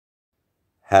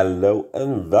Hello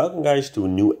and welcome guys to a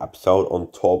new episode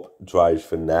on Top Drive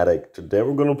Fanatic. Today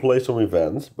we're gonna play some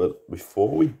events, but before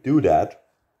we do that,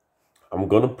 I'm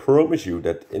gonna promise you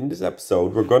that in this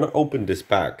episode we're gonna open this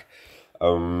pack.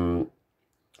 I'm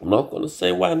not gonna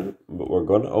say when, but we're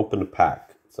gonna open the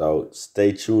pack. So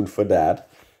stay tuned for that.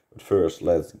 But first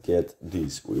let's get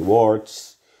these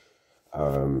rewards.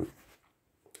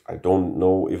 I don't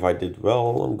know if I did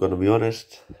well, I'm gonna be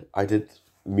honest. I did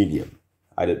medium.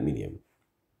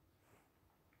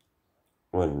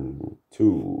 1,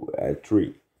 2,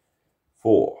 3,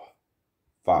 4,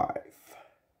 5.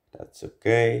 That's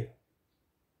okay.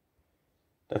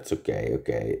 That's okay.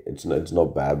 Okay, it's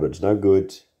not bad, but it's not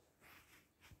good.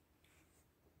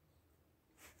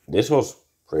 This was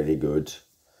pretty good,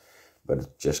 but it's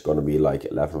just gonna be like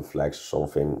 11 flags or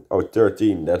something. Oh,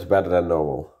 13. That's better than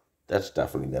normal. That's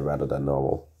definitely better than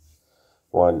normal.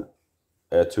 1,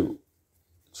 2,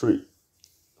 3,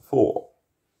 4,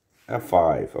 and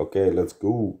 5. Okay, let's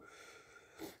go.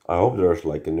 I hope there's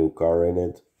like a new car in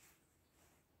it.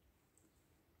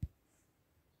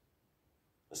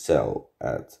 Sell,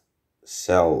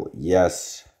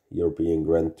 yes. European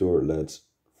Grand Tour, let's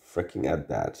freaking add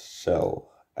that.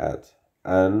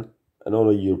 And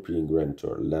another European Grand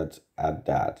Tour, let's add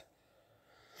that.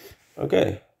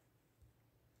 Okay,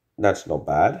 that's not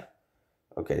bad.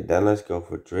 Okay, then let's go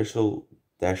for Drizzle,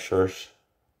 Dashers.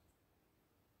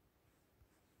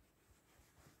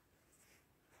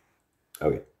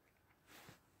 Okay,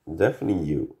 definitely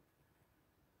you.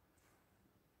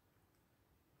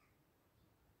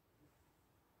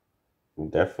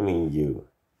 Definitely you.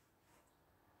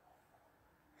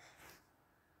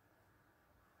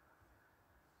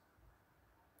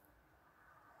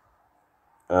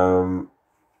 And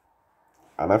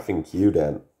I think you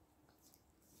then.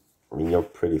 I mean, you're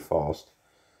pretty fast.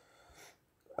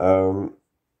 Then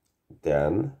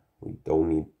we don't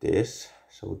need this,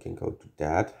 so we can go to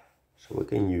that. So we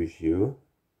can use you.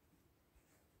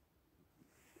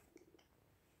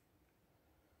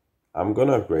 I'm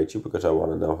gonna upgrade you because I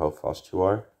want to know how fast you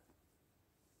are.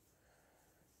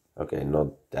 Okay,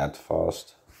 not that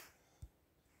fast.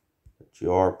 But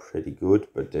you are pretty good,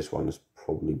 but this one is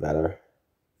probably better.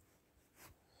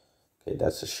 Okay,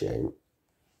 that's a shame.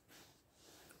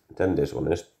 Then this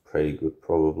one is pretty good,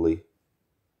 probably.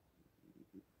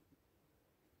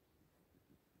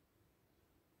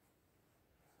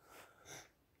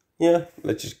 Yeah,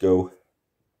 let's just go.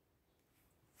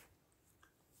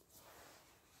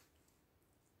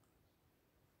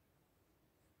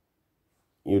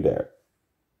 You there.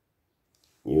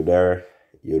 You there.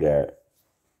 You there.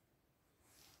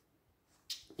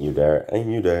 You there.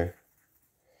 And you there.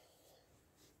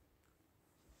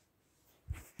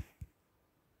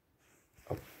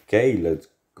 Okay, let's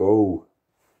go.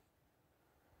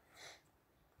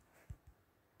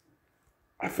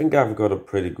 I think I've got a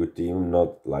pretty good team.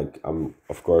 Not like I'm,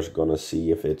 of course, gonna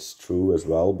see if it's true as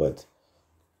well, but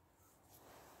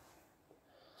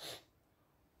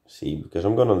see, because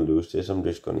I'm gonna lose this, I'm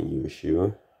just gonna use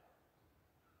you.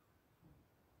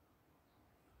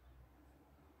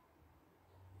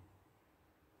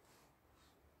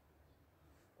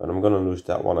 But I'm gonna lose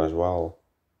that one as well.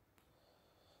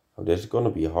 Oh, this is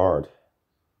gonna be hard.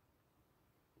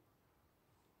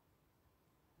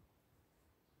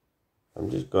 I'm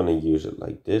just gonna use it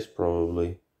like this,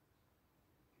 probably.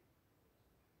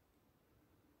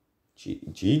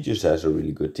 G just has a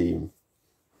really good team.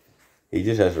 He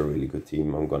just has a really good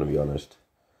team, I'm gonna be honest.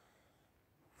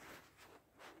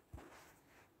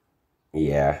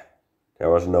 Yeah, there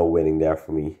was no winning there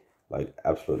for me. Like,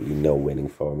 absolutely no winning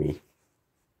for me.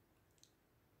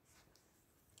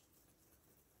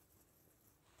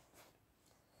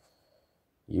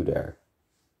 You there.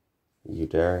 You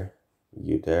there.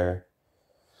 You there.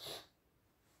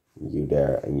 You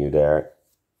there. And you there.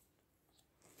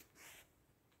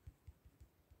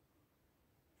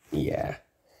 Yeah.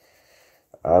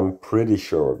 I'm pretty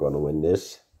sure we're gonna win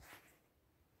this.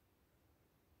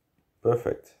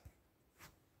 Perfect.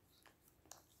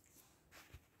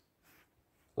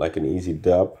 Like an easy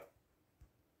dub.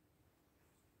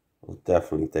 We'll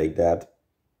definitely take that.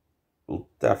 We'll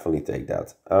definitely take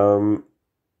that.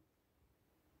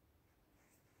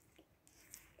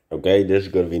 Okay, this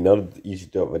is gonna be not an easy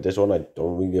dub, but this one I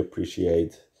don't really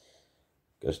appreciate.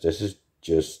 Because this is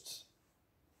just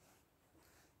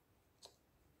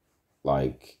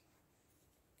like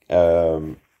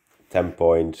 10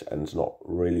 points and it's not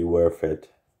really worth it.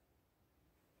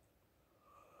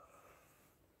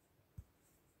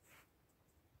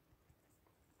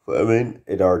 I mean,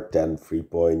 it are 10 free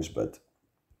points, but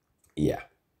yeah,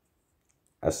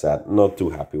 as said, not too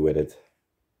happy with it.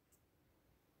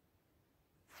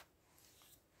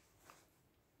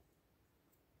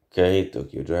 Okay,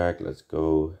 Tokyo drag, let's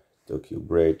go. Tokyo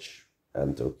bridge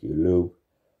and Tokyo loop.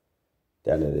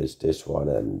 Then it is this one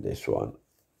and this one.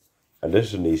 And this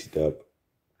is an easy dub.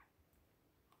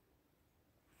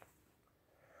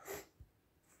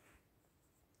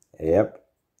 Yep.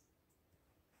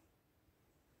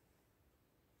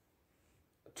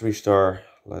 3-star,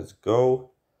 let's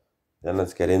go. Then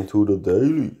let's get into the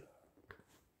daily.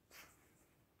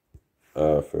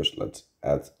 First, let's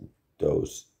add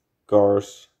those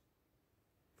cars.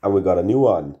 And we got a new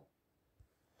one.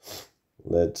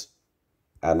 Let's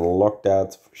unlock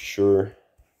that for sure.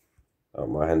 Oh,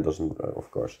 my hand doesn't, of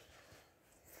course.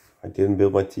 I didn't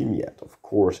build my team yet. Of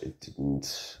course it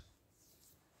didn't.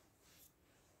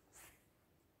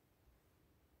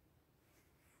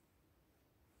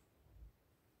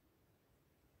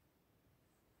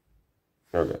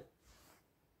 Okay.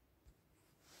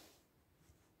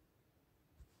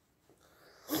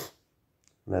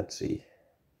 Let's see.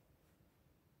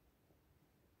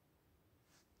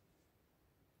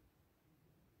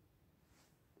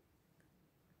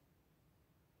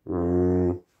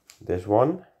 This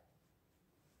one.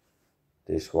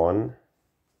 This one.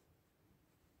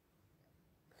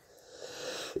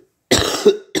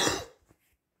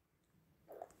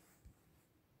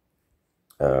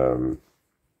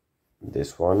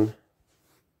 This one.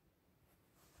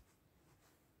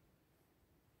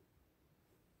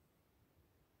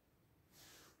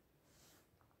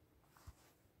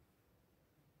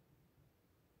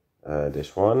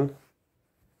 This one.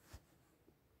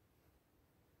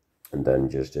 And then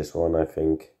just this one, I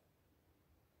think.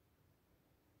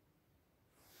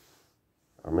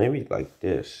 Or maybe like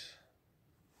this.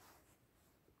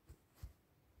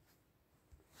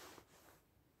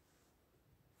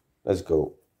 Let's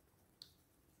go.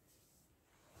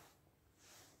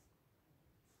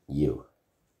 You.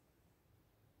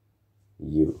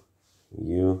 You.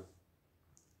 You.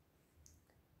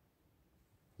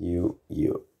 You.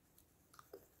 You.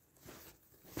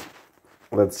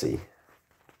 Let's see.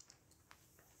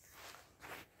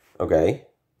 Okay,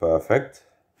 perfect.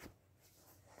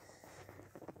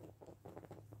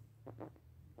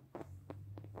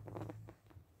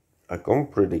 I come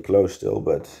pretty close still,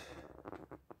 but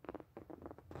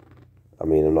I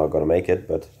mean, I'm not gonna make it,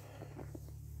 but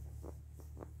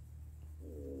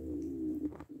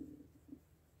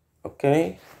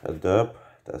okay, a dub,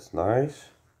 that's nice.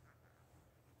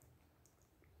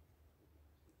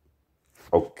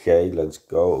 Okay, let's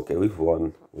go. Okay, we've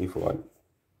won. We've won.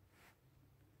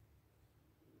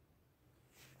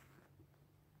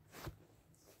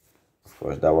 Of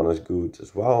course, that one is good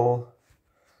as well.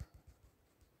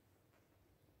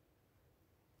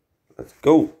 Let's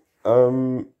go.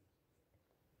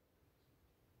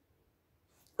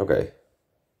 Okay.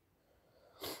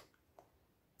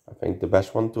 I think the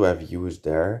best one to have you is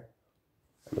there.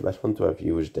 And the best one to have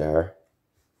you is there.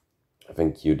 I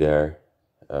think you there.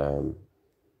 I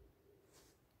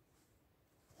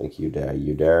think you there,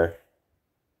 you there.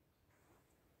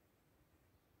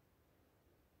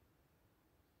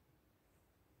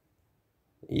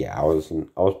 Yeah, I was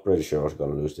pretty sure I was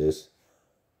gonna lose this.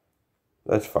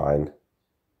 That's fine.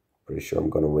 Pretty sure I'm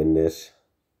gonna win this.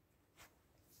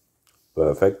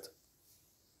 Perfect.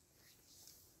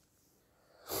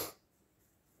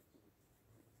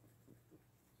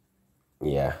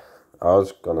 Yeah, I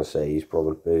was gonna say he's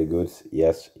probably pretty good.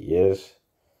 Yes, he is.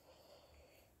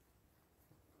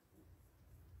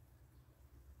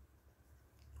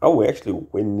 Oh, we actually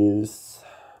win this.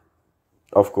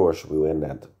 Of course we win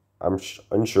that. I'm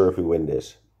unsure if we win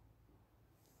this.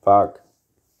 Fuck.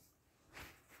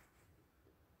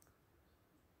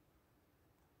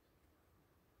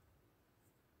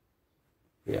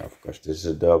 Yeah, of course this is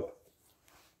a dub.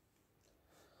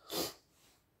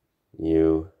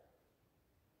 You.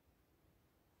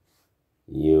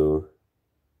 You.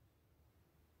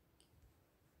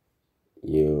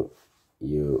 You.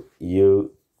 You.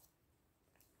 You.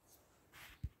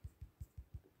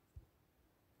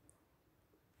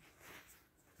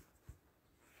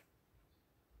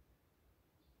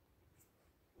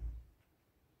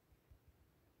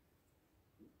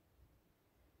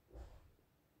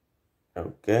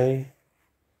 Okay.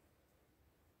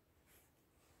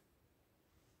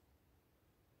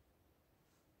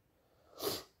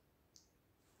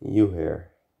 You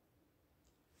here.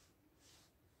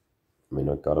 I mean,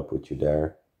 I gotta put you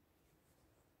there.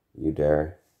 You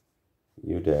there.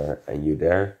 You there. And you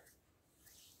there.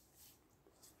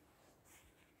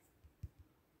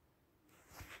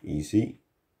 Easy.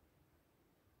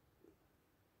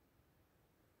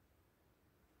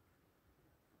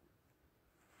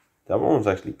 That one was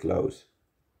actually close.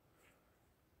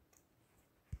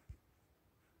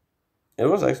 It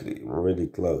was actually really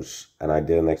close, and I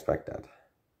didn't expect that.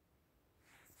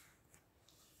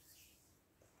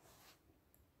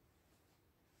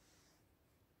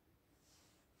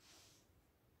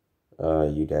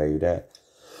 You there, you there.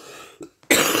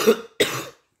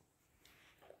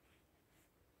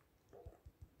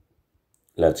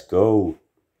 Let's go.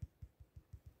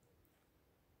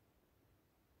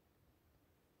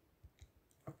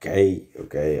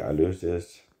 Okay, I lose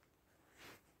this.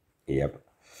 Yep.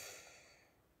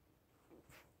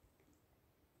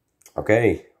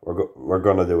 Okay, we're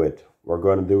gonna do it. We're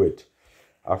gonna do it.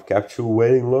 I've kept you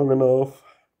waiting long enough.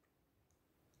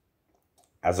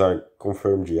 As I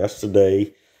confirmed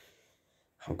yesterday,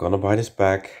 I'm gonna buy this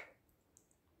back.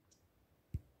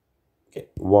 Okay,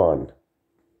 1,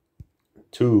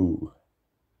 2,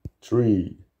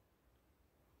 3,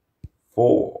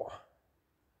 4,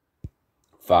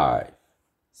 5,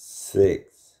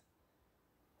 6,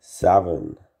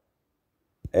 7,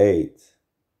 8,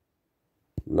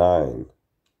 9,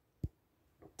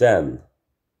 10,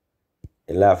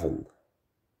 11,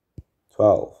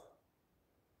 12,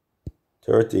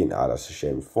 13, that's a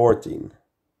shame, 14,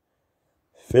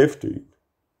 15,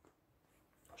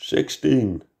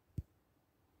 16,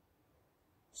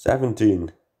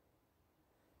 17,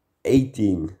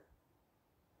 18,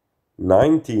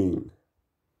 19,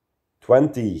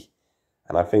 20,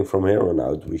 and I think from here on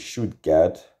out we should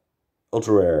get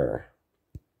ultra rare,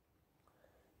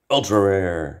 ultra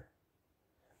rare,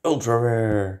 ultra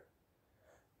rare,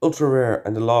 ultra rare,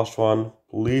 and the last one,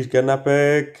 please get an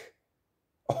epic.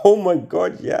 Oh my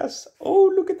god, yes.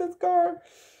 Oh, look at that car.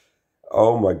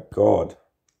 Oh my god.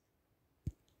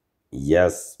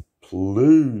 Yes,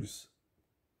 please.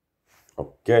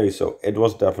 Okay, so it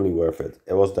was definitely worth it.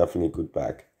 It was definitely a good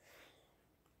pack.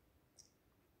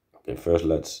 Okay, first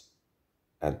let's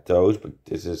add those, but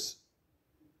this is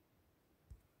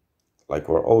like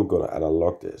we're all gonna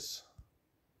unlock this.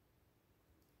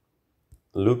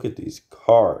 Look at these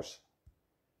cars.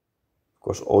 Of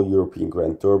course, all European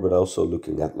Grand Tour, but also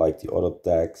looking at like the other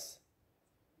tags.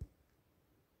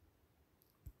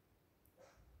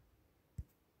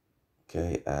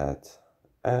 Okay, add.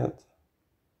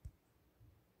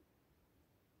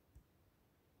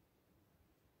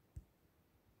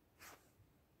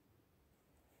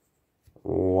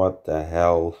 What the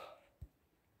hell?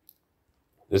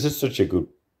 This is such a good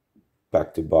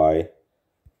pack to buy.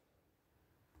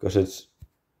 Because it's,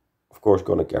 of course,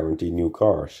 gonna guarantee new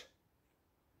cars.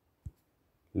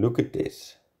 Look at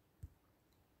this.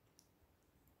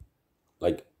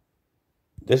 Like,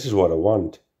 this is what I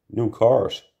want. New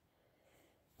cars.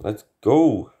 Let's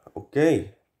go.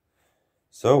 Okay.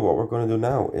 So what we're gonna do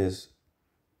now is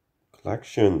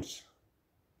collections.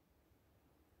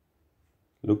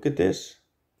 Look at this.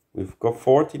 We've got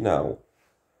 40 now.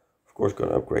 Of course,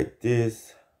 gonna upgrade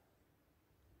this.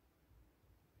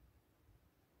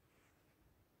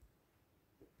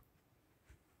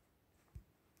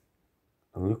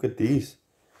 And look at these.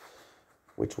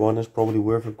 Which one is probably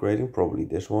worth upgrading? Probably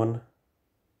this one.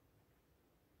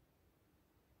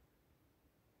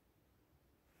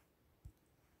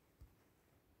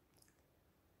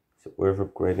 Is it worth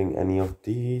upgrading any of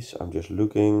these? I'm just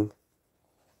looking.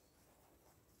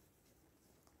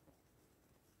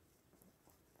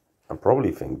 I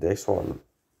probably think this one.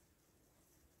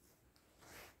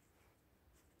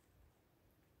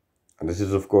 And this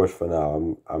is of course for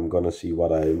now. I'm gonna see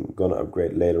what I'm gonna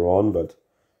upgrade later on, but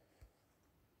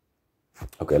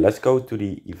okay, let's go to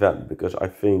the event because I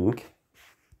think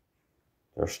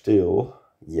there's still,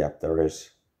 yep, there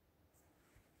is.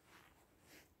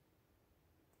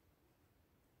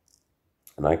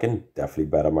 And I can definitely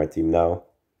bet on my team now.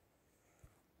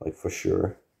 Like for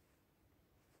sure.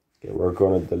 Okay, we're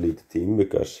gonna delete the team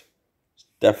because it's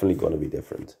definitely gonna be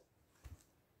different.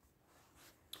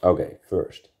 Okay,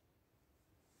 first.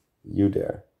 You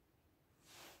there.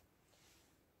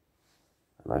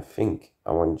 And I think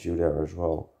I want you there as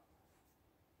well.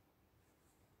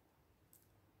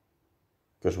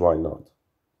 Because why not?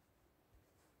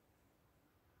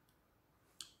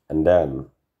 And then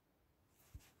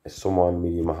is someone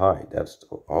medium high. That's,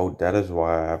 oh, that is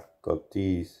why I've got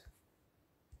these.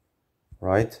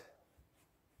 Right?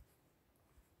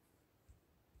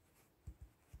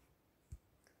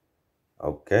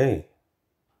 Okay.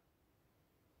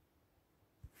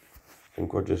 I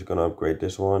think we're just gonna upgrade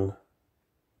this one.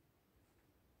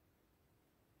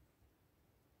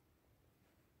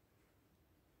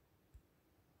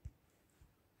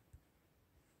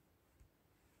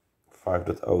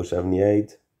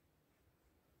 .078,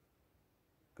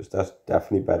 because that's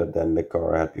definitely better than the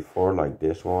car I had before, like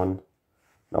this one.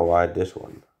 No, I had this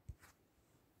one.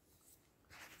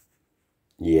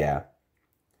 Yeah.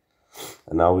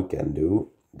 And now we can do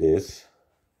this.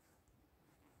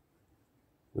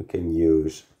 We can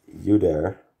use you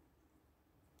there.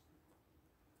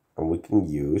 And we can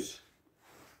use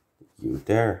you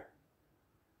there.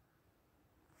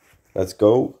 Let's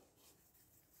go.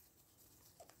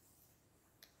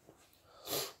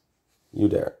 You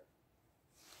there.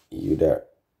 You there.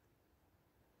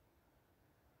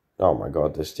 Oh my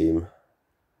god, this team.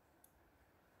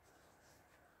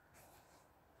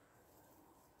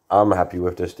 I'm happy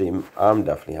with this team. I'm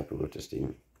definitely happy with this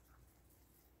team.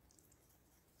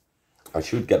 I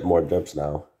should get more dubs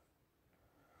now.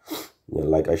 Yeah,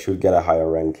 like I should get a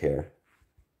higher rank here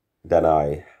than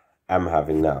I am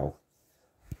having now.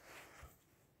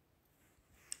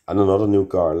 And another new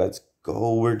car. Let's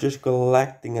go. We're just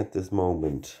collecting at this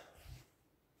moment.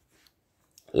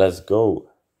 Let's go.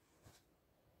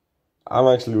 I'm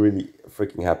actually really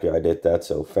freaking happy I did that.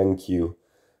 So thank you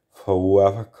for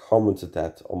whoever commented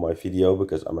that on my video,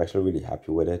 because I'm actually really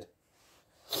happy with it.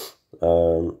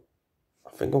 I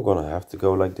think I'm gonna have to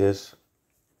go like this.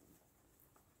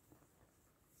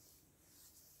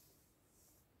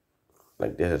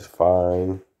 Like this is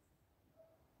fine.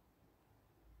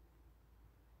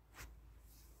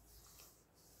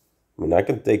 I mean, I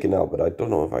can take an L, but I don't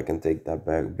know if I can take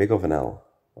that big of an L.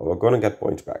 Well, we're gonna get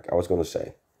points back, I was gonna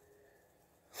say.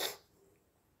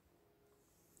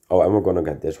 Oh, and we're gonna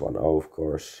get this one. Oh, of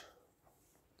course.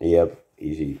 Yep,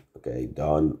 easy. Okay,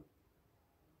 done.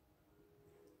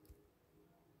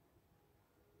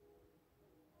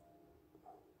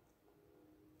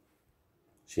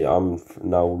 See, I'm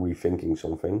now rethinking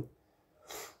something.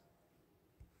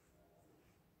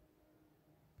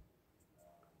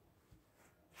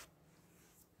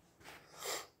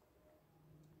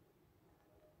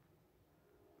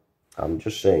 I'm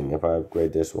just saying, if I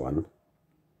upgrade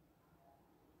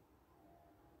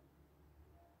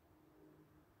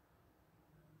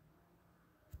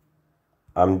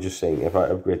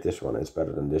this one, it's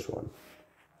better than this one.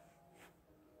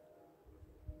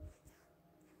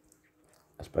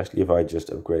 Especially if I just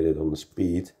upgrade it on the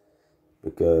speed,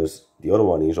 because the other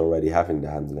one is already having the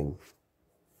handling.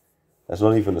 That's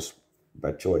not even a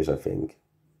bad choice, I think.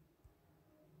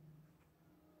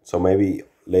 So maybe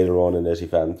later on in this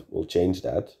event, we'll change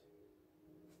that.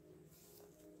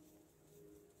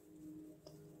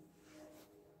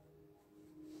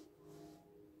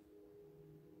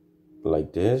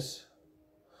 Like this.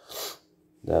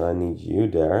 Then I need you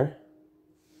there.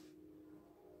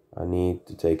 I need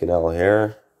to take an L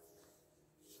here.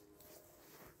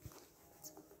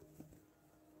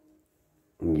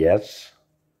 Yes.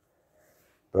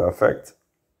 Perfect.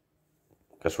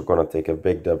 Guess we're gonna take a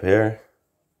big dub here.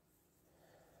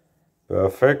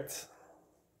 Perfect.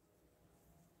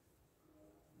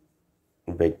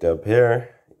 Big dub here.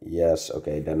 Yes,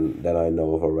 okay, then I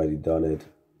know I've already done it.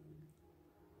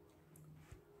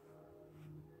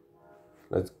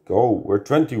 Let's go. We're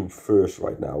 21st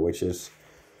right now, which is,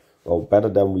 well, better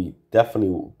than we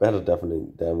definitely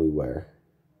than we were.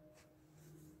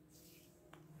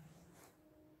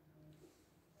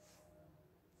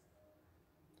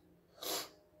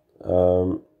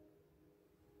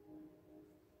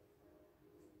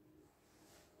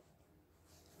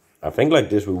 I think like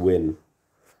this we win,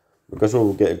 because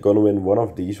we're gonna win one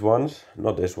of these ones,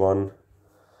 not this one.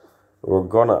 We're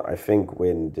gonna, I think,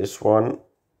 win this one.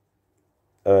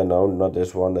 No, not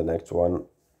this one, the next one.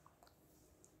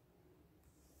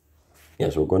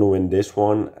 Yes, we're gonna win this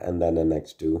one and then the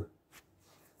next two.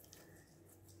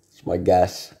 It's my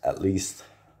guess, at least.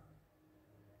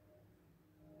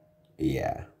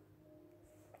 Yeah.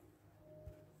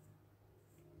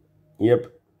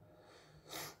 Yep.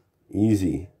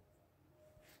 Easy.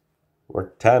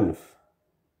 We're 10th.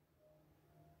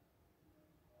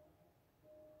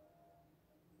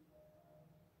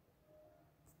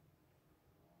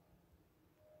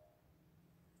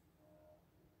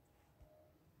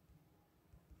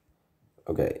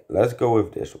 Okay, let's go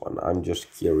with this one. I'm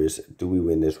just curious, do we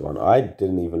win this one? I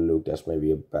didn't even look, that's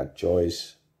maybe a bad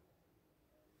choice.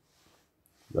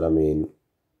 But I mean,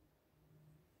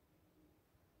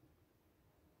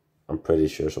 I'm pretty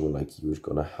sure someone like you is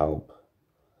gonna help.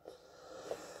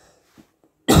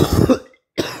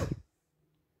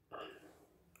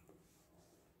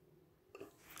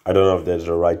 I don't know if that's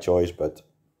the right choice, but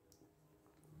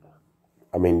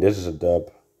I mean, this is a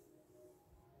dub.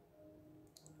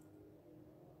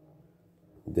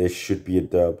 This should be a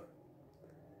dub.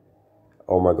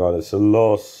 Oh my god, it's a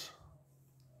loss.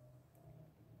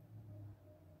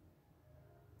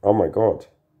 Oh my god.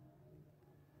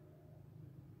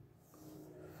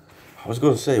 I was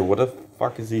gonna say, what the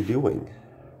fuck is he doing?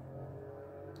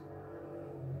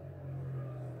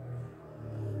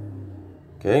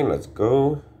 Okay, let's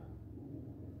go.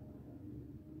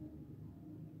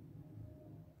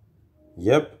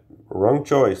 Yep, wrong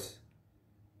choice.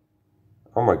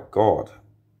 Oh my god.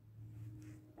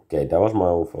 Okay, that was my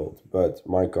own fault, but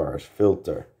my cars,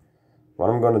 filter. What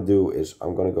I'm gonna do is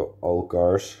I'm gonna go all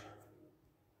cars.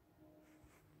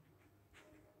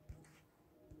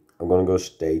 I'm gonna go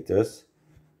status,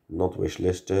 not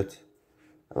wishlisted.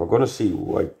 I'm gonna see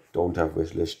who I don't have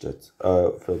wishlisted.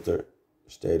 Filter,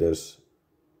 status.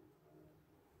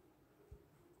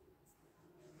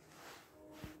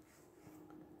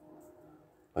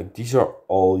 Like these are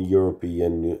all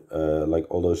European, like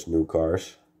all those new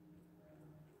cars.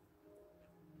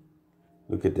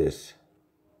 Look at this.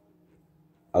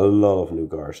 A lot of new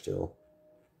cars still.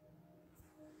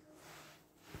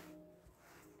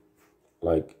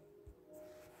 Like,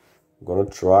 I'm gonna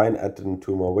try and add them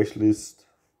to my wish list.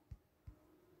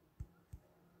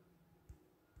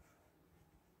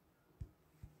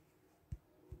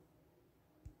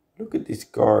 Look at these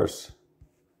cars.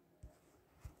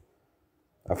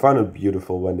 I find it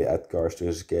beautiful when they add cars to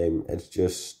this game. It's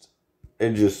just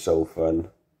so fun.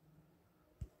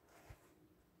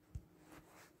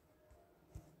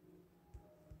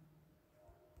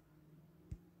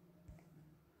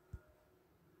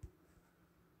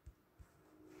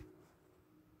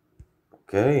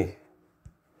 Okay.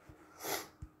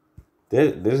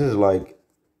 This is like,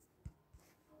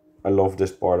 I love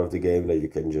this part of the game that you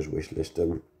can just wishlist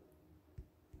them.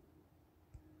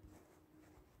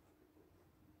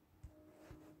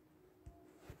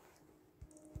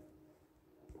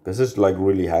 Because it's like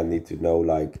really handy to know,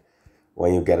 like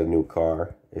when you get a new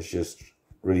car. It's just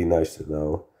really nice to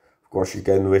know. Of course, you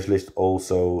can wishlist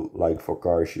also like for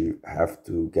cars you have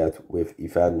to get with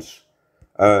events.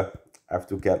 Have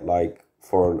to get like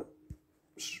for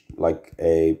like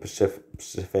a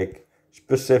specific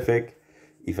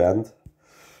event.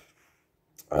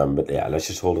 But yeah, let's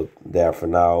just hold it there for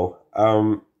now.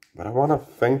 But I want to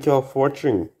thank you all for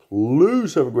watching.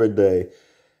 Please have a great day,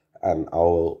 and I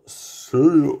will see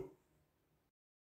you